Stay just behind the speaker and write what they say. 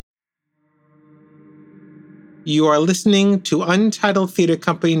You are listening to Untitled Theatre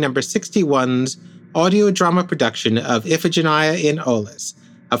Company number 61's audio drama production of Iphigenia in Aulis,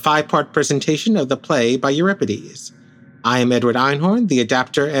 a 5-part presentation of the play by Euripides. I am Edward Einhorn, the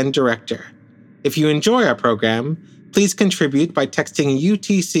adapter and director. If you enjoy our program, please contribute by texting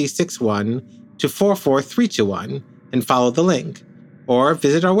UTC61 to 44321 and follow the link, or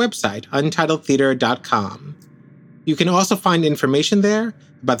visit our website, untitledtheater.com. You can also find information there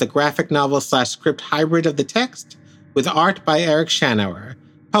about the graphic novel/script hybrid of the text, with art by Eric Schanauer,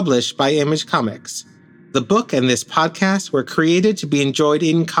 published by Image Comics. The book and this podcast were created to be enjoyed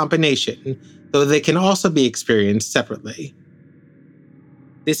in combination, though they can also be experienced separately.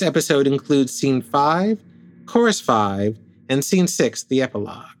 This episode includes Scene 5, Chorus 5, and Scene 6, the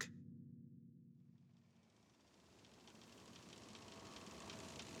Epilogue.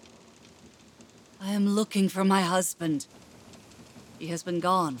 I am looking for my husband. He has been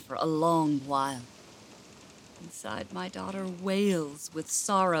gone for a long while. Inside, my daughter wails with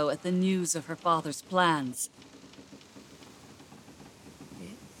sorrow at the news of her father's plans.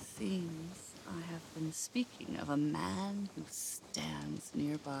 It seems I have been speaking of a man who stands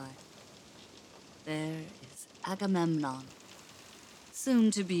nearby. There is Agamemnon, soon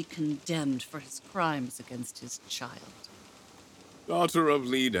to be condemned for his crimes against his child. Daughter of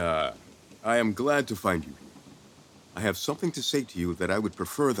Leda, I am glad to find you here. I have something to say to you that I would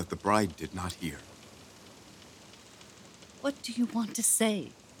prefer that the bride did not hear. What do you want to say?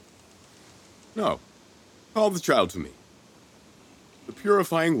 No. Call the child to me. The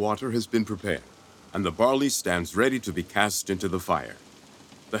purifying water has been prepared, and the barley stands ready to be cast into the fire.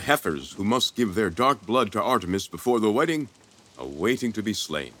 The heifers who must give their dark blood to Artemis before the wedding are waiting to be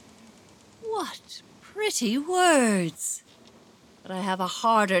slain. What pretty words! But I have a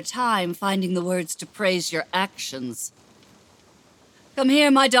harder time finding the words to praise your actions. Come here,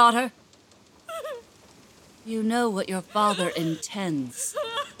 my daughter. You know what your father intends.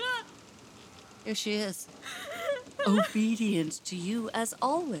 Here she is, obedient to you as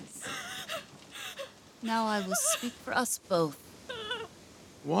always. Now I will speak for us both.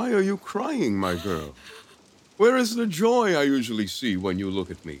 Why are you crying, my girl? Where is the joy I usually see when you look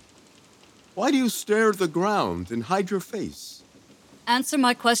at me? Why do you stare at the ground and hide your face? Answer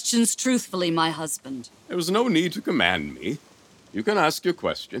my questions truthfully, my husband. There was no need to command me. You can ask your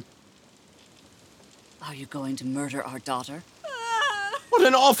question. Are you going to murder our daughter? What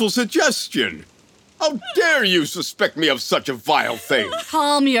an awful suggestion! How dare you suspect me of such a vile thing?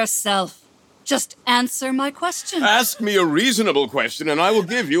 Calm yourself. Just answer my question. Ask me a reasonable question and I will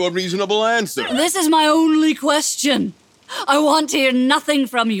give you a reasonable answer. This is my only question. I want to hear nothing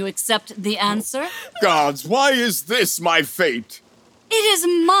from you except the answer. Gods, why is this my fate? It is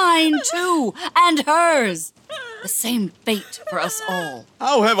mine, too, and hers. The same fate for us all.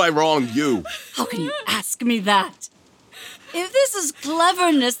 How have I wronged you? How can you ask me that? If this is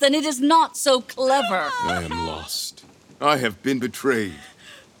cleverness, then it is not so clever. I am lost. I have been betrayed.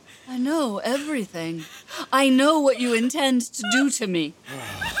 I know everything. I know what you intend to do to me.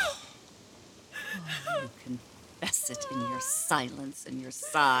 You confess it in your silence and your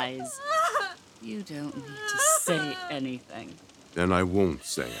sighs. You don't need to say anything. Then I won't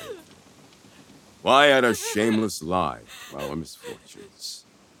say anything. Why add a shameless lie to our misfortunes?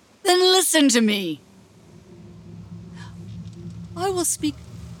 Then listen to me. I will speak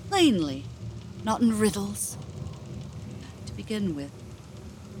plainly, not in riddles. To begin with,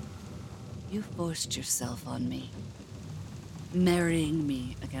 you forced yourself on me, marrying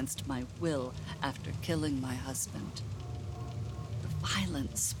me against my will after killing my husband. The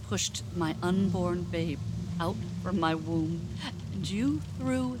violence pushed my unborn babe out from my womb, and you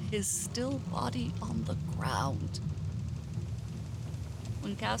threw his still body on the ground.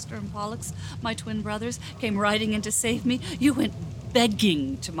 When Castor and Pollux, my twin brothers, came riding in to save me, you went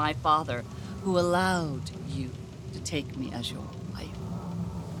begging to my father, who allowed you to take me as your wife.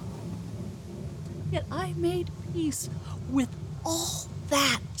 Yet I made peace with all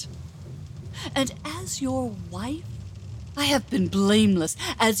that. And as your wife, I have been blameless,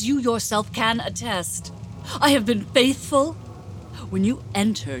 as you yourself can attest. I have been faithful. When you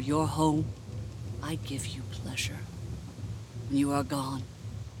enter your home, I give you pleasure. When you are gone,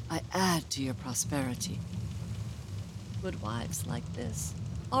 I add to your prosperity. Good wives like this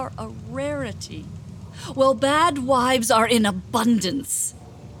are a rarity, while bad wives are in abundance.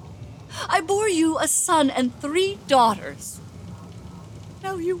 I bore you a son and 3 daughters.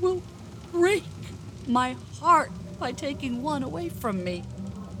 Now you will break my heart by taking one away from me.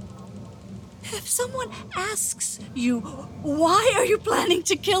 If someone asks you, why are you planning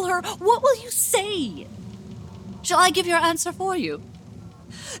to kill her, what will you say? Shall I give your answer for you?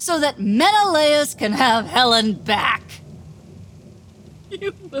 so that Menelaus can have Helen back.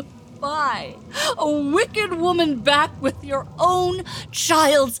 You will buy a wicked woman back with your own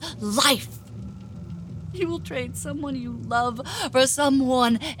child's life. You will trade someone you love for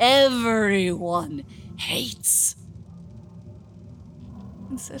someone everyone hates.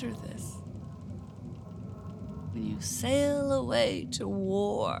 Consider this. When you sail away to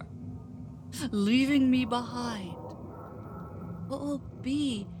war, leaving me behind, what will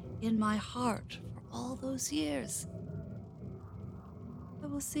be in my heart for all those years? I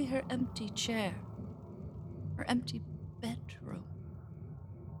will see her empty chair, her empty bedroom,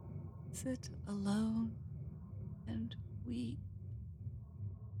 sit alone and weep.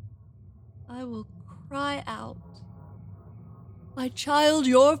 I will cry out, "My child,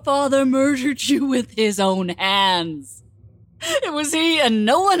 your father murdered you with his own hands. It was he and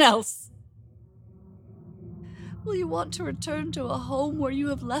no one else." Will you want to return to a home where you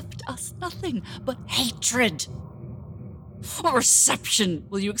have left us nothing but hatred? What reception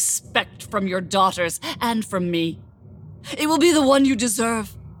will you expect from your daughters and from me? It will be the one you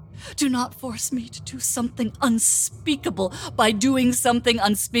deserve. Do not force me to do something unspeakable by doing something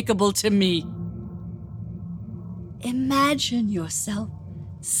unspeakable to me. Imagine yourself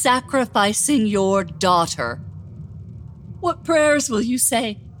sacrificing your daughter. What prayers will you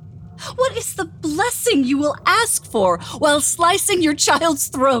say? What is the blessing you will ask for while slicing your child's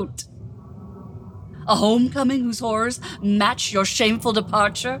throat? A homecoming whose horrors match your shameful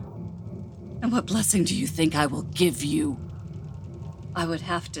departure? And what blessing do you think I will give you? I would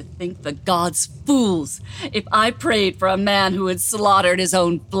have to think the gods fools if I prayed for a man who had slaughtered his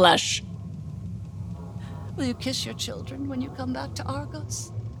own flesh. Will you kiss your children when you come back to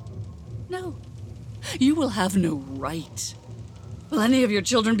Argos? No, you will have no right. Will any of your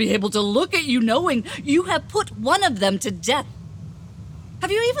children be able to look at you knowing you have put one of them to death?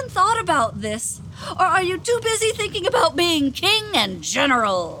 Have you even thought about this? Or are you too busy thinking about being king and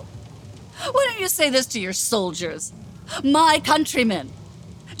general? Why don't you say this to your soldiers? My countrymen,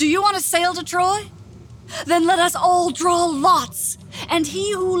 do you want to sail to Troy? Then let us all draw lots, and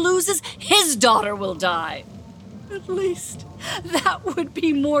he who loses his daughter will die. At least that would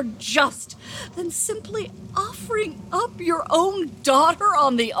be more just than simply offering up your own daughter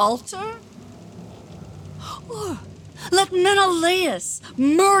on the altar. Or let Menelaus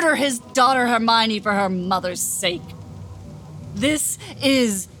murder his daughter Hermione for her mother's sake. This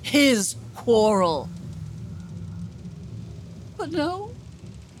is his quarrel. But no,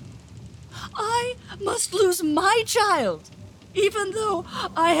 I must lose my child, even though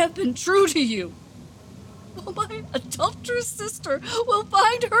I have been true to you. My adulterous sister will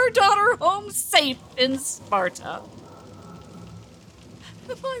find her daughter home safe in Sparta.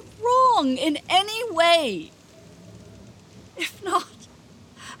 Am I wrong in any way? If not,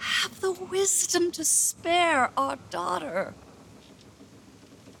 have the wisdom to spare our daughter.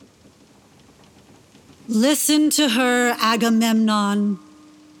 Listen to her, Agamemnon.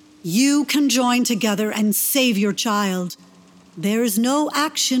 You can join together and save your child. There is no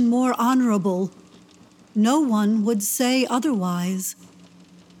action more honorable. No one would say otherwise.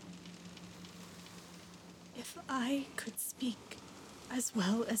 If I could speak as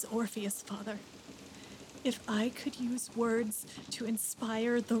well as Orpheus, Father, if I could use words to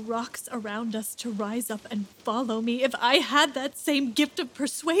inspire the rocks around us to rise up and follow me, if I had that same gift of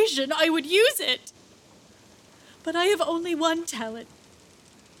persuasion, I would use it. But I have only one talent,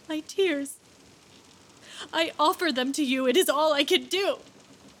 my tears. I offer them to you. It is all I can do.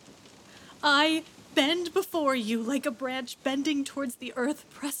 I bend before you like a branch bending towards the earth,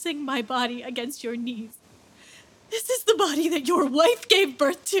 pressing my body against your knees. This is the body that your wife gave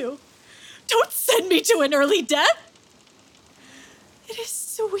birth to. Don't send me to an early death. It is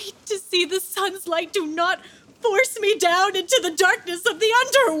sweet to see the sun's light. Do not force me down into the darkness of the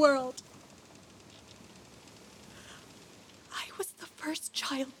underworld. I was the first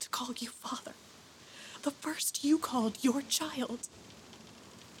child to call you father. The first you called your child.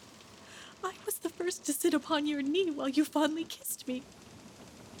 I was the first to sit upon your knee while you fondly kissed me.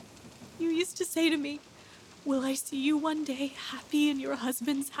 You used to say to me, "Will I see you one day happy in your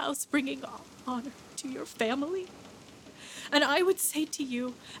husband's house, bringing honor to your family?" And I would say to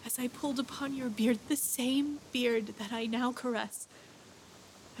you, as I pulled upon your beard, the same beard that I now caress,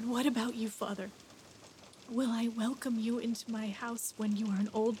 "And what about you, Father? Will I welcome you into my house when you are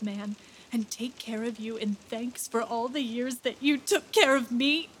an old man and take care of you in thanks for all the years that you took care of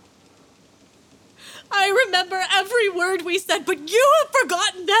me?" I remember every word we said, but you have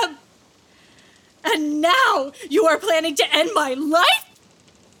forgotten them. And now you are planning to end my life?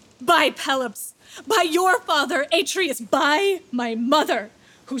 By Pelops, by your father Atreus, by my mother,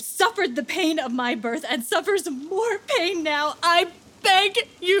 who suffered the pain of my birth and suffers more pain now, I beg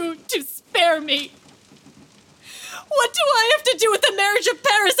you to spare me. What do I have to do with the marriage of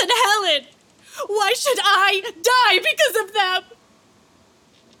Paris and Helen? Why should I die because of them?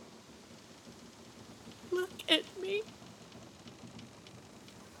 Look at me.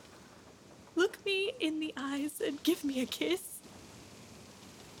 Look me in the eyes and give me a kiss.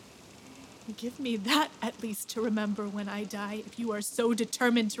 Give me that at least to remember when I die, if you are so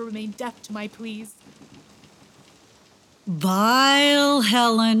determined to remain deaf to my pleas. Vile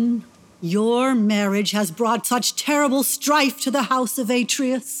Helen, your marriage has brought such terrible strife to the house of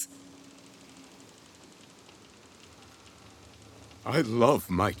Atreus. I love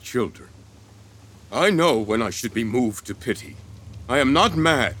my children. I know when I should be moved to pity. I am not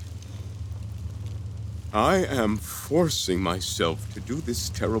mad. I am forcing myself to do this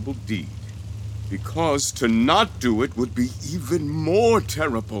terrible deed, because to not do it would be even more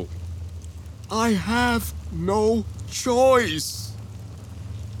terrible. I have no choice.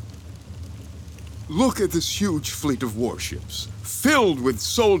 Look at this huge fleet of warships, filled with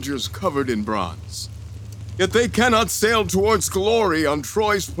soldiers covered in bronze. Yet they cannot sail towards glory on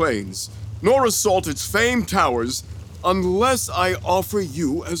Troy's plains, nor assault its famed towers, unless I offer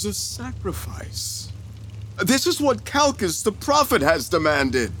you as a sacrifice. This is what Calchas the prophet has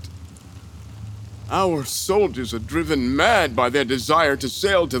demanded. Our soldiers are driven mad by their desire to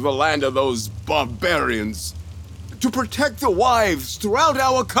sail to the land of those barbarians, to protect the wives throughout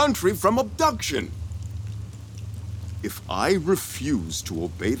our country from abduction. If I refuse to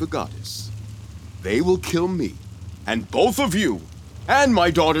obey the goddess, they will kill me, and both of you, and my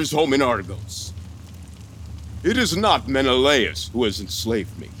daughter's home in Argos. It is not Menelaus who has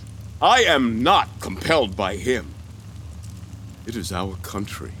enslaved me. I am not compelled by him. It is our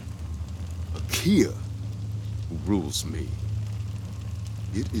country, Achaea, who rules me.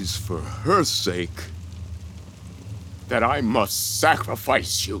 It is for her sake that I must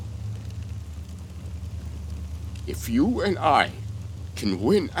sacrifice you. If you and I can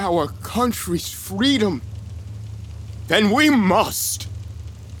win our country's freedom, then we must.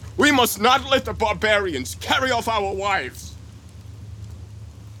 We must not let the barbarians carry off our wives.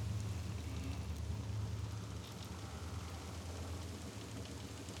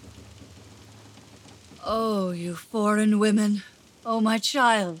 Oh, you foreign women. Oh, my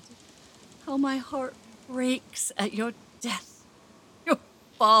child. How my heart breaks at your death. Your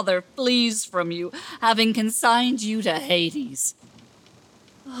father flees from you, having consigned you to Hades.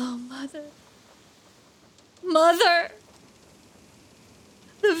 Oh, Mother. Mother!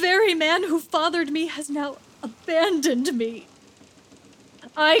 The very man who fathered me has now abandoned me.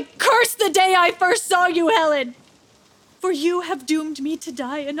 I curse the day I first saw you, Helen! For you have doomed me to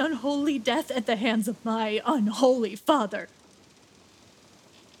die an unholy death at the hands of my unholy father.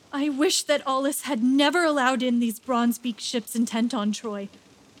 I wish that Aulus had never allowed in these bronze-beaked ships intent on Troy,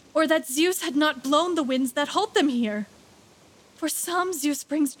 or that Zeus had not blown the winds that halt them here. For some, Zeus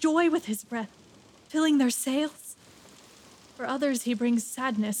brings joy with his breath, filling their sails. For others, he brings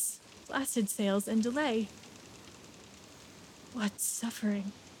sadness, flaccid sails, and delay. What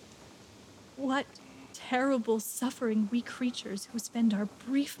suffering! What terrible suffering we creatures who spend our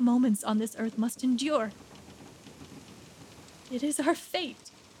brief moments on this earth must endure. It is our fate.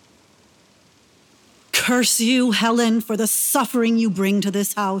 Curse you, Helen, for the suffering you bring to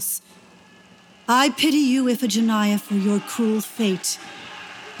this house. I pity you, Iphigenia, for your cruel fate.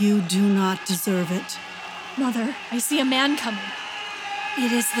 You do not deserve it. Mother, I see a man coming.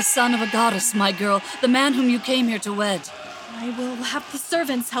 It is the son of a goddess, my girl, the man whom you came here to wed. I will have the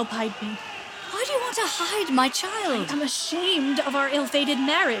servants help hide me. Why do you want to hide, my child? I am ashamed of our ill-fated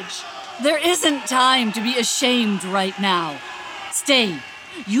marriage. There isn't time to be ashamed right now. Stay.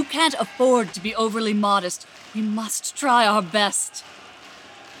 You can't afford to be overly modest. We must try our best.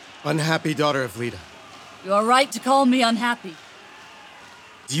 Unhappy daughter of Leda. You are right to call me unhappy.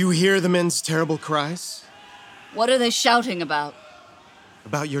 Do you hear the men's terrible cries? What are they shouting about?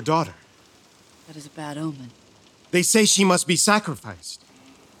 About your daughter. That is a bad omen. They say she must be sacrificed.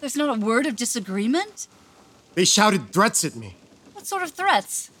 There's not a word of disagreement? They shouted threats at me. What sort of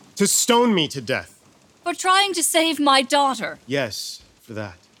threats? To stone me to death. For trying to save my daughter. Yes, for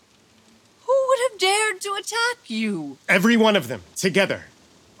that. Who would have dared to attack you? Every one of them, together.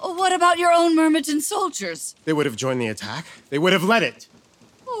 Oh, what about your own Myrmidon soldiers? They would have joined the attack. They would have led it.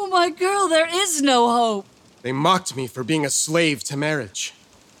 Oh, my girl, there is no hope. They mocked me for being a slave to marriage.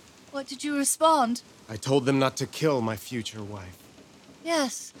 What did you respond? I told them not to kill my future wife.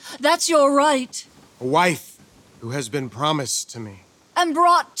 Yes, that's your right. A wife who has been promised to me. And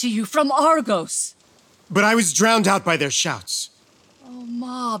brought to you from Argos. But I was drowned out by their shouts. Oh,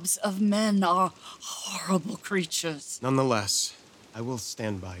 mobs of men are horrible creatures. Nonetheless, I will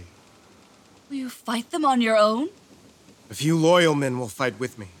stand by you. Will you fight them on your own? A few loyal men will fight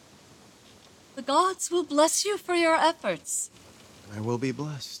with me, The gods will bless you for your efforts. and I will be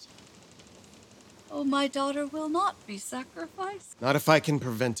blessed. Oh, my daughter will not be sacrificed. Not if I can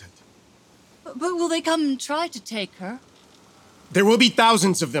prevent it. But will they come and try to take her? There will be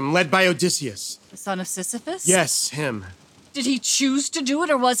thousands of them, led by Odysseus. The son of Sisyphus? Yes, him. Did he choose to do it,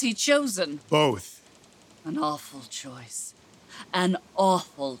 or was he chosen? Both. An awful choice. An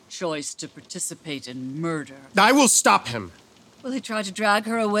awful choice to participate in murder. I will stop him. Will he try to drag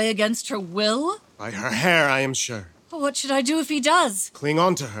her away against her will? By her hair, I am sure. What should I do if he does? Cling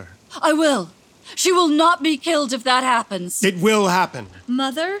on to her. I will. She will not be killed if that happens. It will happen.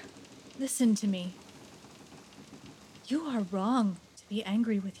 Mother, listen to me. You are wrong to be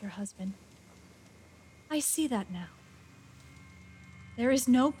angry with your husband. I see that now. There is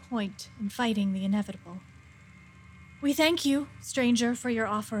no point in fighting the inevitable. We thank you, stranger, for your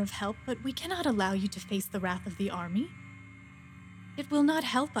offer of help, but we cannot allow you to face the wrath of the army. It will not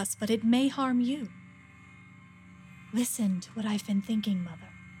help us, but it may harm you. Listen to what I've been thinking, Mother.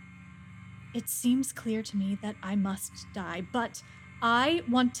 It seems clear to me that I must die, but I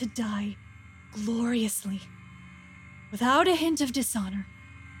want to die gloriously, without a hint of dishonor.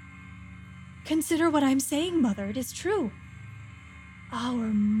 Consider what I'm saying, Mother. It is true. Our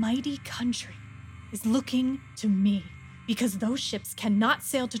mighty country is looking to me, because those ships cannot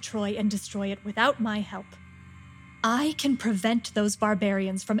sail to Troy and destroy it without my help. I can prevent those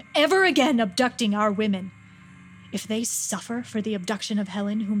barbarians from ever again abducting our women. If they suffer for the abduction of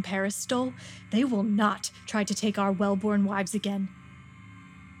Helen, whom Paris stole, they will not try to take our well-born wives again.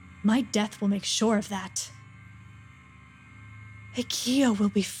 My death will make sure of that. Achaea will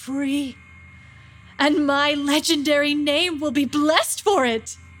be free, and my legendary name will be blessed for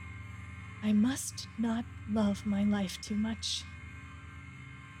it. I must not love my life too much.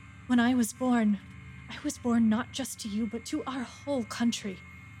 When I was born not just to you, but to our whole country.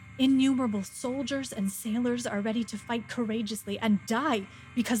 Innumerable soldiers and sailors are ready to fight courageously and die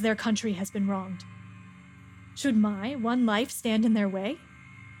because their country has been wronged. Should my one life stand in their way?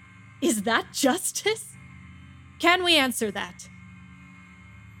 Is that justice? Can we answer that?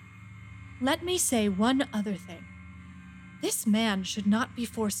 Let me say one other thing. This man should not be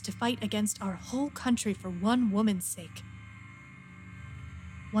forced to fight against our whole country for one woman's sake.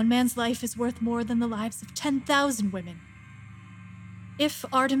 One man's life is worth more than the lives of 10,000 women. If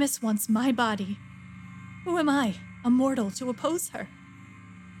Artemis wants my body, who am I, a mortal, to oppose her?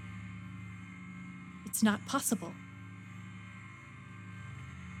 It's not possible.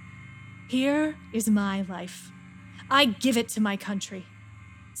 Here is my life. I give it to my country.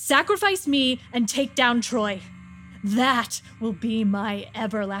 Sacrifice me and take down Troy. That will be my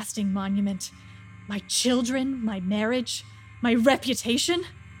everlasting monument. My children, my marriage, my reputation.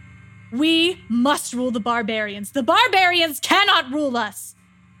 We must rule the barbarians. The barbarians cannot rule us.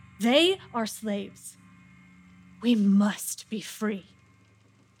 They are slaves. We must be free.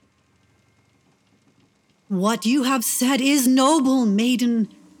 What you have said is noble, maiden.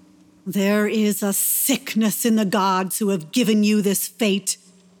 There is a sickness in the gods who have given you this fate.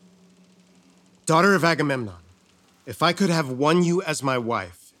 Daughter of Agamemnon, if I could have won you as my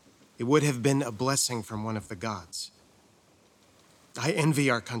wife, it would have been a blessing from one of the gods. I envy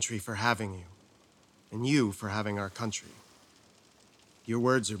our country for having you, and you for having our country. Your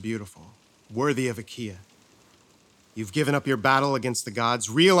words are beautiful, worthy of Achaea. You've given up your battle against the gods,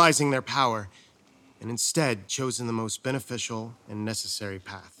 realizing their power, and instead chosen the most beneficial and necessary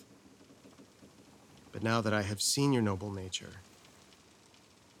path. But now that I have seen your noble nature,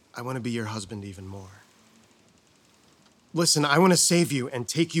 I want to be your husband even more. Listen, I want to save you and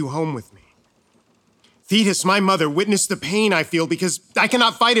take you home with me. Thetis, my mother, witnessed the pain I feel because I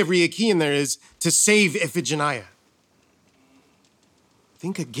cannot fight every Achaean there is to save Iphigenia.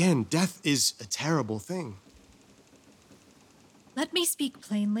 Think again, death is a terrible thing. Let me speak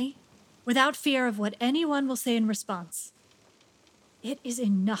plainly, without fear of what anyone will say in response. It is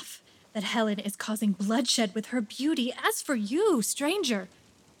enough that Helen is causing bloodshed with her beauty. As for you, stranger,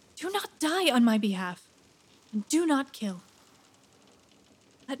 do not die on my behalf, and do not kill.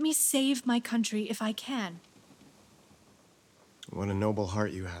 Let me save my country if I can. What a noble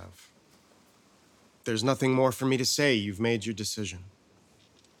heart you have. There's nothing more for me to say. You've made your decision.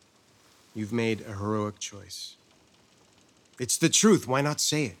 You've made a heroic choice. It's the truth. Why not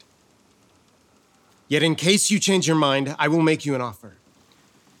say it? Yet in case you change your mind, I will make you an offer.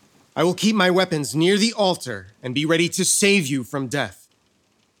 I will keep my weapons near the altar and be ready to save you from death.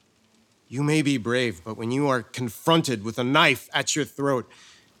 You may be brave, but when you are confronted with a knife at your throat,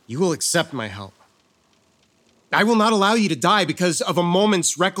 you will accept my help. I will not allow you to die because of a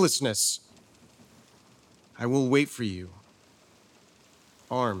moment's recklessness. I will wait for you,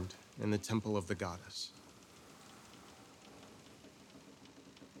 armed in the temple of the goddess.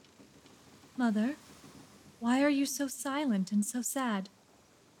 Mother, why are you so silent and so sad?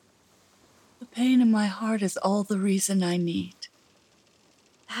 The pain in my heart is all the reason I need.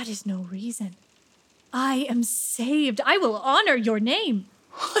 That is no reason. I am saved. I will honor your name.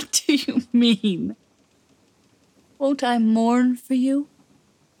 What do you mean? Won't I mourn for you?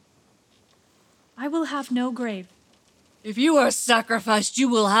 I will have no grave. If you are sacrificed, you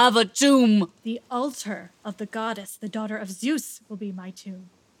will have a tomb. The altar of the goddess, the daughter of Zeus, will be my tomb.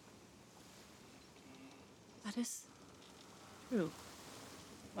 That is true.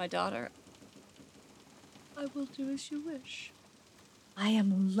 My daughter, I will do as you wish. I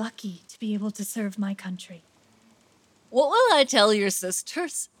am lucky to be able to serve my country. What will I tell your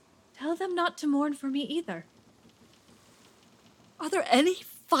sisters? Tell them not to mourn for me either. Are there any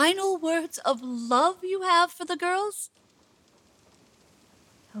final words of love you have for the girls?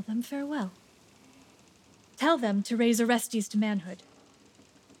 Tell them farewell. Tell them to raise Orestes to manhood.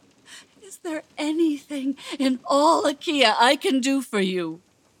 Is there anything in all Achaea I can do for you?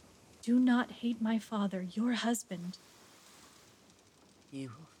 Do not hate my father, your husband. You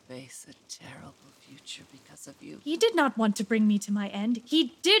will face a terrible future because of you. He did not want to bring me to my end.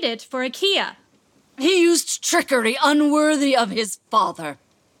 He did it for Achaea. He used trickery unworthy of his father.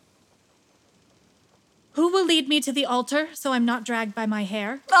 Who will lead me to the altar so I'm not dragged by my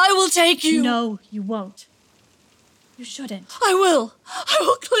hair? I will take you. No, you won't. You shouldn't. I will. I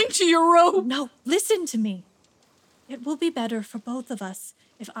will cling to your robe. No, listen to me. It will be better for both of us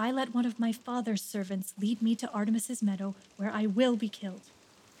if I let one of my father's servants lead me to Artemis's meadow, where I will be killed.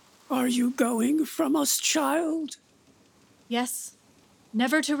 Are you going from us, child? Yes,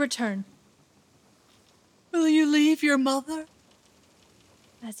 never to return. Will you leave your mother?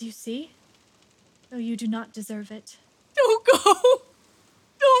 As you see, though you do not deserve it. Don't go.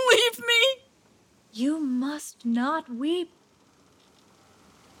 Don't leave me. You must not weep.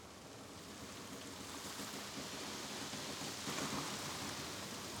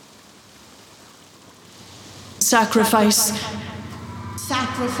 Sacrifice.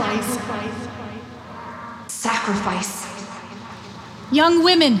 Sacrifice. Sacrifice. Young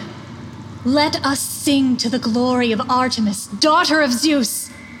women, let us sing to the glory of Artemis, daughter of Zeus.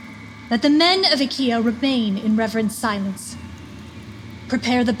 Let the men of Achaea remain in reverent silence.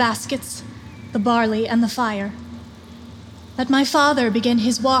 Prepare the baskets, the barley, and the fire. Let my father begin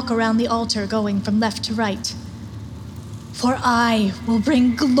his walk around the altar, going from left to right. For I will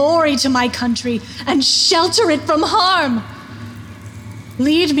bring glory to my country and shelter it from harm.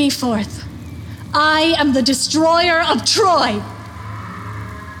 Lead me forth. I am the destroyer of Troy.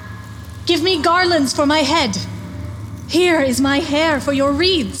 Give me garlands for my head. Here is my hair for your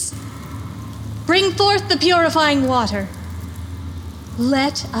wreaths. Bring forth the purifying water.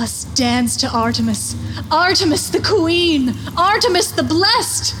 Let us dance to Artemis. Artemis the queen. Artemis the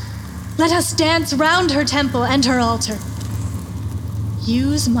blessed. Let us dance round her temple and her altar.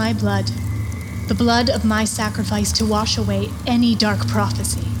 Use my blood, the blood of my sacrifice, to wash away any dark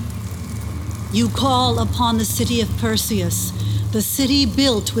prophecy. You call upon the city of Perseus, the city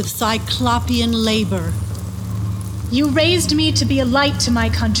built with Cyclopean labor. You raised me to be a light to my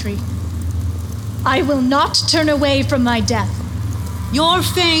country. I will not turn away from my death. Your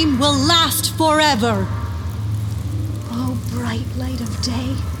fame will last forever. Oh, bright light of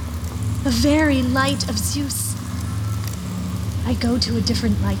day, the very light of Zeus. I go to a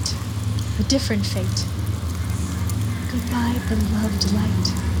different light, a different fate. Goodbye, beloved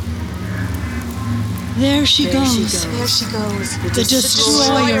light. There she goes, the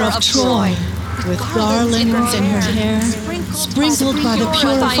destroyer of Troy, with garlands in her hair, sprinkled by the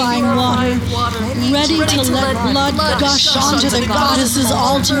purifying water, ready to let blood gush onto the goddess's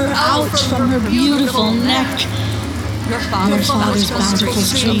altar out from her beautiful neck. Your father's bountiful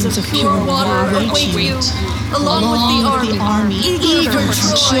streams of pure water wait for you, along with the army, eager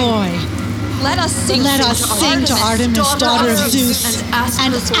for joy. Let us sing to Artemis, daughter of Zeus,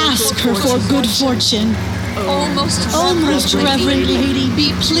 and ask her for good fortune. O most reverend lady,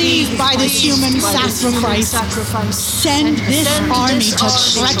 be pleased by this human sacrifice. Send this army to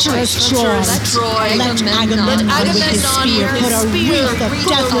treacherous Troy. Let Agamemnon with his spear put a wreath of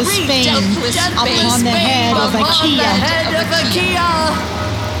deathless fame upon the head of Achaea.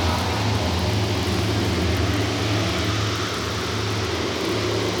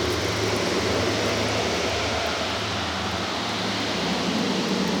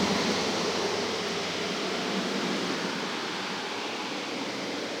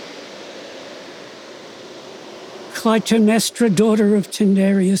 Clytemnestra, daughter of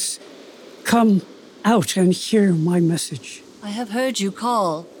Tyndareus, come out and hear my message. I have heard you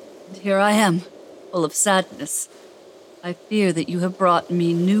call, and here I am, full of sadness. I fear that you have brought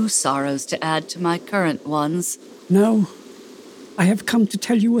me new sorrows to add to my current ones. No, I have come to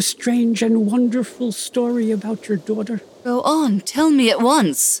tell you a strange and wonderful story about your daughter. Go on, tell me at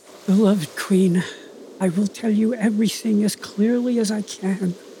once. Beloved Queen, I will tell you everything as clearly as I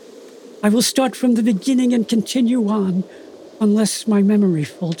can. I will start from the beginning and continue on, unless my memory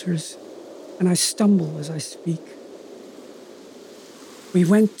falters and I stumble as I speak. We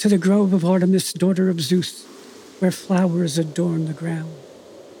went to the grove of Artemis, daughter of Zeus, where flowers adorn the ground.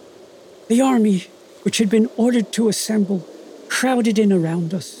 The army, which had been ordered to assemble, crowded in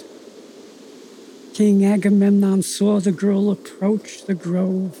around us. King Agamemnon saw the girl approach the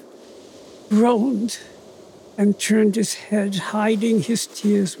grove, groaned, and turned his head, hiding his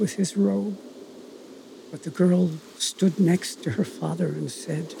tears with his robe. But the girl stood next to her father and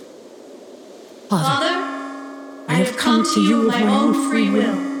said, Father, I have come to you of my own free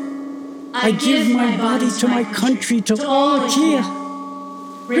will. I give my body to my country, to all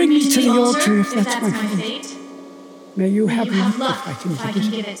Achaea. Bring me to the altar if that's my fate. May you have luck if I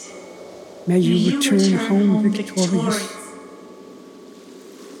can give it. May you return home victorious.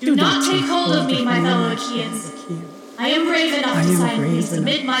 Do not take hold of me, my fellow Achaeans. I am brave enough to silently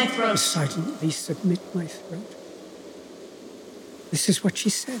submit my throat. Silently submit my throat. This is what she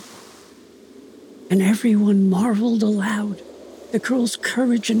said. And everyone marveled aloud, the girl's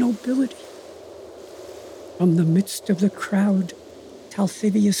courage and nobility. From the midst of the crowd,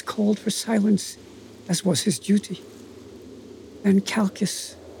 Talthybius called for silence, as was his duty. Then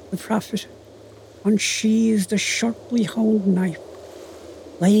Calchas, the prophet, unsheathed a sharply honed knife,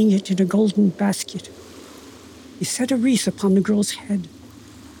 laying it in a golden basket. He set a wreath upon the girl's head.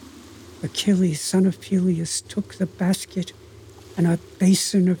 Achilles, son of Peleus, took the basket and a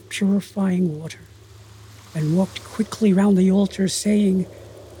basin of purifying water, and walked quickly round the altar, saying,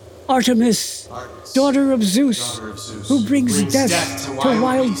 Artemis, daughter of Zeus, who brings death to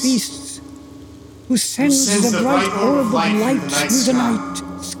wild beasts, who sends the bright orb of light through the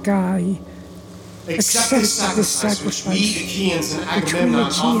night sky, accept this sacrifice which we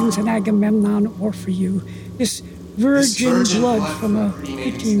Achaeans and Agamemnon offer you, this virgin blood from a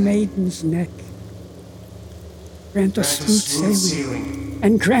pretty maiden's neck. Grant us smooth sailing,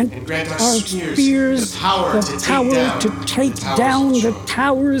 and grant our spears the power to take down the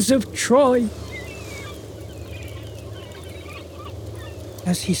towers of Troy.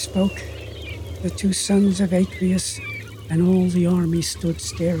 As he spoke, the two sons of Atreus and all the army stood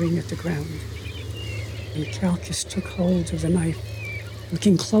staring at the ground. And Calchas took hold of the knife,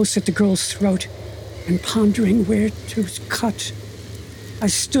 looking close at the girl's throat and pondering where to cut. I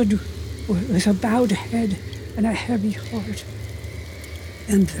stood with a bowed head and a heavy heart.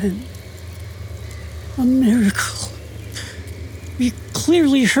 And then, a miracle. We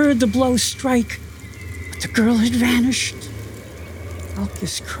clearly heard the blow strike, but the girl had vanished.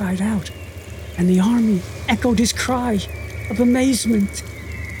 Calchas cried out, and the army echoed his cry of amazement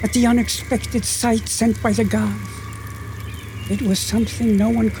at the unexpected sight sent by the gods. It was something no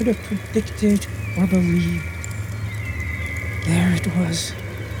one could have predicted or believed. There it was,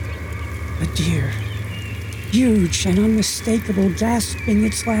 a deer, huge and unmistakable, gasping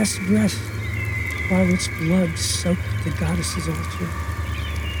its last breath, while its blood soaked the goddess's altar.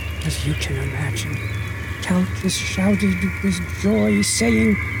 As you can imagine, Calchas shouted with joy,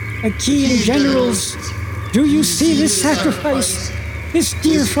 saying, Achaean generals, do you see this sacrifice? This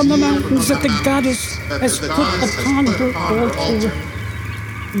deer from the mountains that the goddess has put upon her altar.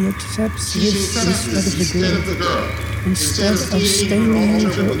 He accepts this instead of the girl, instead of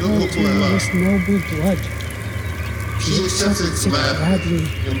staining her altar with noble blood. She accepts it gladly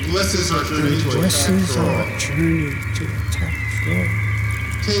and blesses our journey to attack Troy.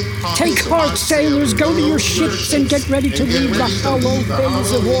 Take heart, sailors, go to your ships and get ready to leave the hollow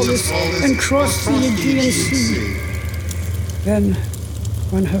bays of Aulis and cross the Aegean Sea. Then,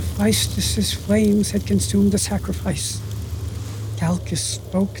 when Hephaestus' flames had consumed the sacrifice, Calchas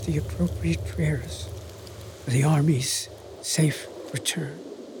spoke the appropriate prayers for the army's safe return.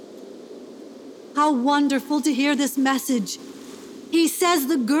 How wonderful to hear this message. He says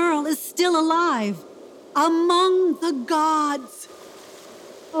the girl is still alive, among the gods.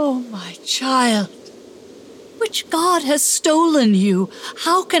 Oh, my child. Which god has stolen you?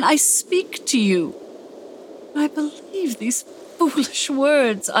 How can I speak to you? I believe these foolish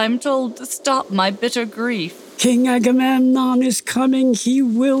words I'm told to stop my bitter grief. King Agamemnon is coming. He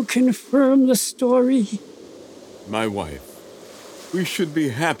will confirm the story. My wife, we should be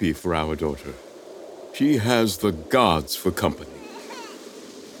happy for our daughter. She has the gods for company.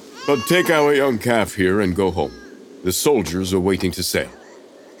 But take our young calf here and go home. The soldiers are waiting to sail.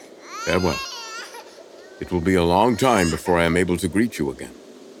 Farewell. It will be a long time before I am able to greet you again,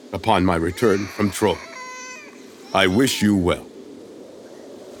 upon my return from Troy. I wish you well.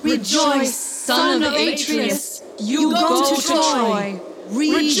 Rejoice, son of Atreus! You go to Troy!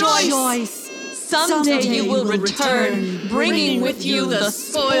 Rejoice! Someday you will return, bringing with you the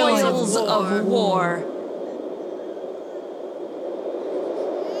spoils of war.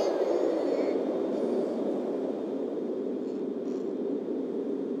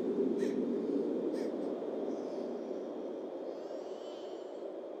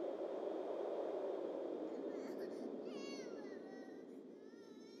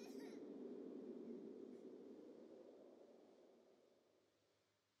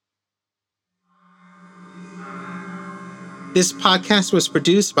 This podcast was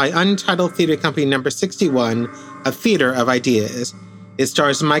produced by Untitled Theater Company number 61, A Theater of Ideas. It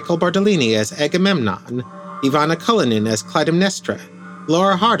stars Michael Bardolini as Agamemnon, Ivana Cullinan as Clytemnestra,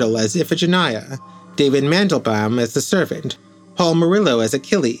 Laura Hartle as Iphigenia, David Mandelbaum as the servant, Paul Murillo as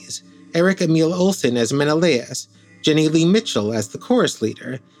Achilles, Eric Emil Olsen as Menelaus, Jenny Lee Mitchell as the chorus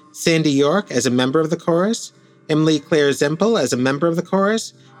leader, Sandy York as a member of the chorus, Emily Claire Zempel as a member of the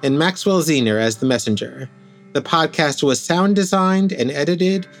chorus, and Maxwell Zener as the messenger. The podcast was sound designed and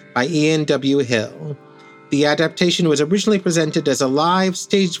edited by Ian W. Hill. The adaptation was originally presented as a live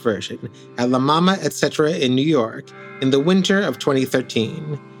stage version at La Mama Etc. in New York in the winter of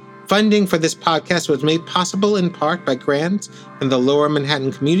 2013. Funding for this podcast was made possible in part by grants from the Lower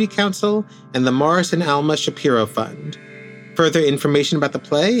Manhattan Community Council and the Morris and Alma Shapiro Fund. Further information about the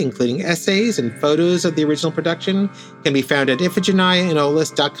play, including essays and photos of the original production, can be found at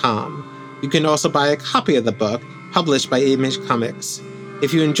iphigeniainolis.com. You can also buy a copy of the book, published by Image Comics.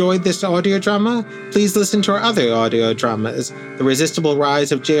 If you enjoyed this audio drama, please listen to our other audio dramas, The Resistible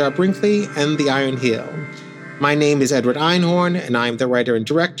Rise of J.R. Brinkley and The Iron Heel. My name is Edward Einhorn, and I am the writer and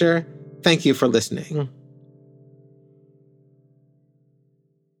director. Thank you for listening.